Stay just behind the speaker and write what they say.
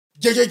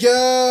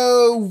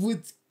Yo,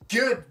 what's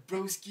good,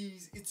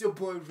 broskies? It's your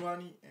boy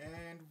Ronnie,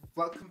 and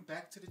welcome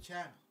back to the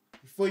channel.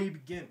 Before you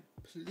begin,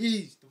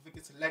 please don't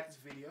forget to like this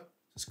video,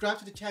 subscribe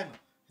to the channel,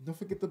 and don't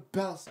forget the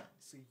bell sign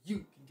so you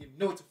can get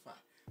notified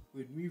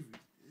when we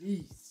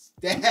release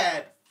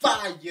that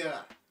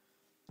fire.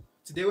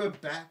 Today we're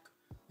back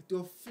with the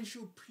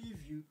official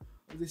preview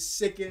of the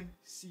second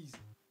season.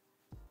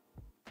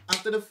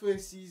 After the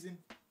first season,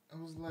 I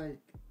was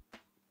like,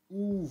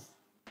 ooh.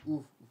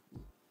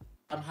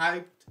 I'm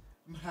hyped.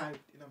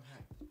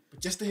 But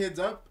just a heads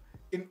up,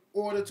 in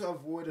order to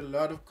avoid a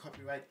lot of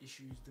copyright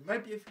issues, there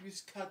might be a few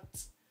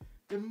cuts,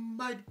 there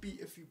might be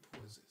a few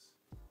pauses.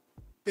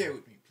 Bear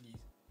with me, please.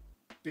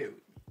 Bear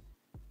with me.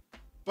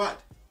 But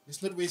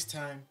let's not waste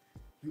time.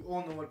 We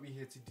all know what we're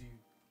here to do.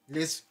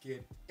 Let's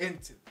get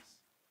into this.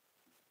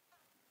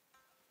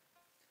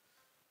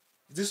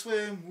 Is this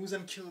where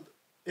Muzan killed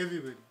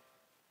everybody?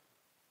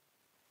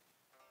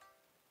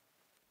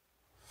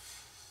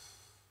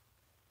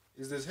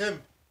 Is this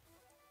him?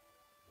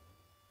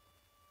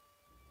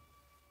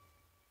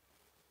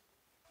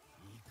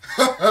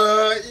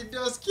 It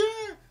does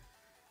care.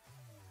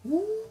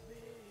 Woo.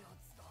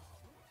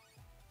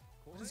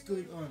 What is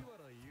going on?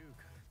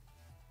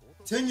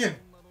 Tengen.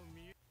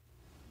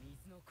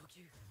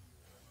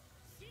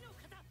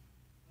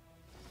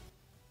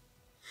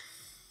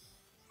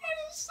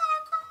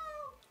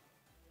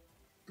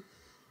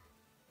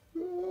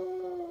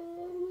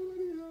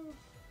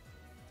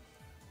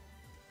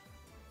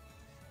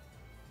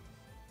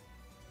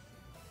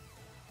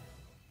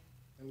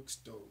 That looks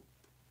dope.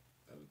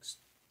 That looks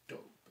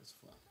dope as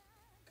fuck.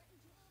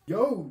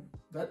 Yo,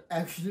 that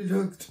actually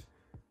looked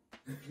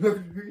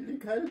really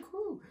kind of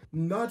cool.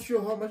 Not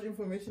sure how much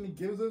information it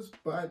gives us,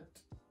 but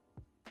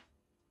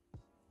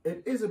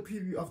it is a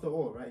preview after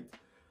all, right?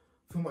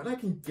 From what I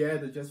can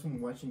gather just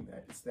from watching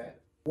that, is that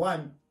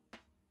one,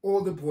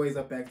 all the boys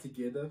are back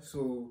together.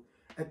 So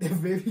at the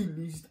very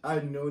least, I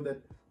know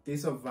that they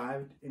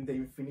survived in the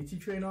Infinity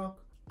Train arc.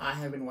 I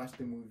haven't watched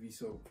the movie,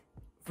 so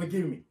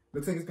forgive me.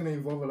 Looks like it's going to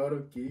involve a lot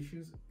of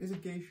geishas. Is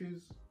it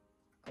geishas?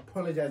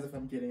 Apologize if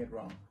I'm getting it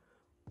wrong.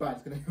 But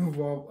it's going to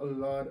involve a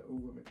lot of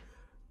women.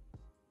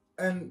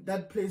 And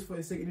that place for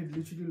a second, it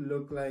literally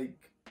looked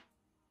like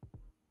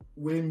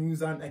where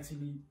Muzan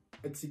actually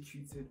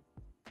executed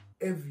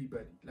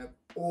everybody. Like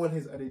all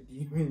his other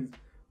demons,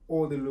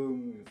 all the lower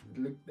moons.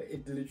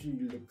 It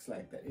literally looks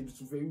like that. It's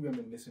very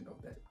reminiscent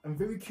of that. I'm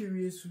very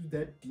curious who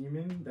that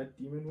demon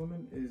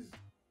woman is.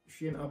 Is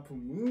she an upper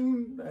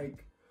moon?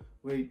 Like,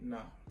 wait,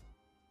 nah.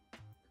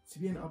 To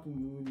be an upper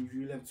moon, you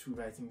usually have two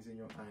writings in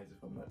your eyes,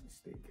 if I'm not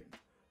mistaken.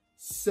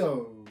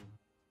 So,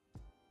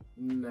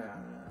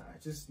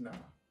 just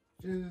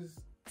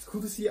it's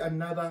cool to see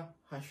another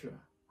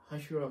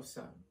Hashira of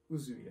Sun.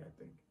 Uzui, I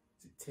think.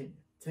 Is it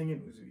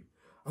Tengen Uzui?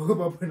 I hope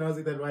I'm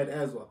pronouncing that right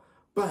as well.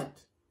 But,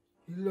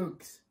 he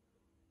looks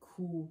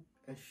cool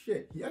as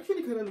shit. He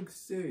actually kind of looks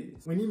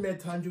serious. When he met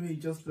Tanjiro, he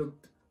just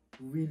looked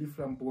really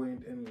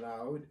flamboyant and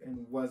loud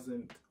and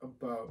wasn't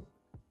about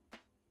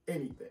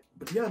anything.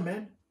 But yeah,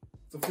 man.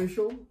 It's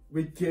official.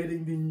 We're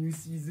getting the new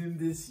season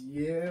this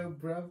year,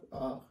 bruv.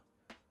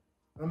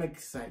 I'm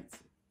excited.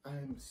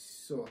 I'm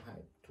so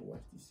hyped to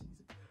watch this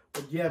season.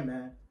 But yeah,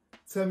 man,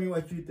 tell me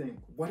what you think.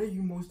 What are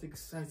you most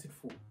excited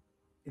for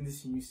in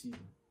this new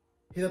season?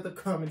 Hit up the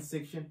comment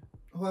section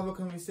or have a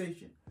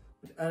conversation.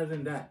 But other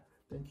than that,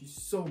 thank you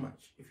so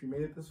much. If you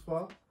made it this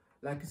far,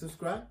 like and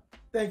subscribe.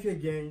 Thank you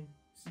again.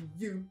 See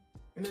you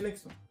in the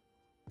next one.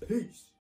 Peace.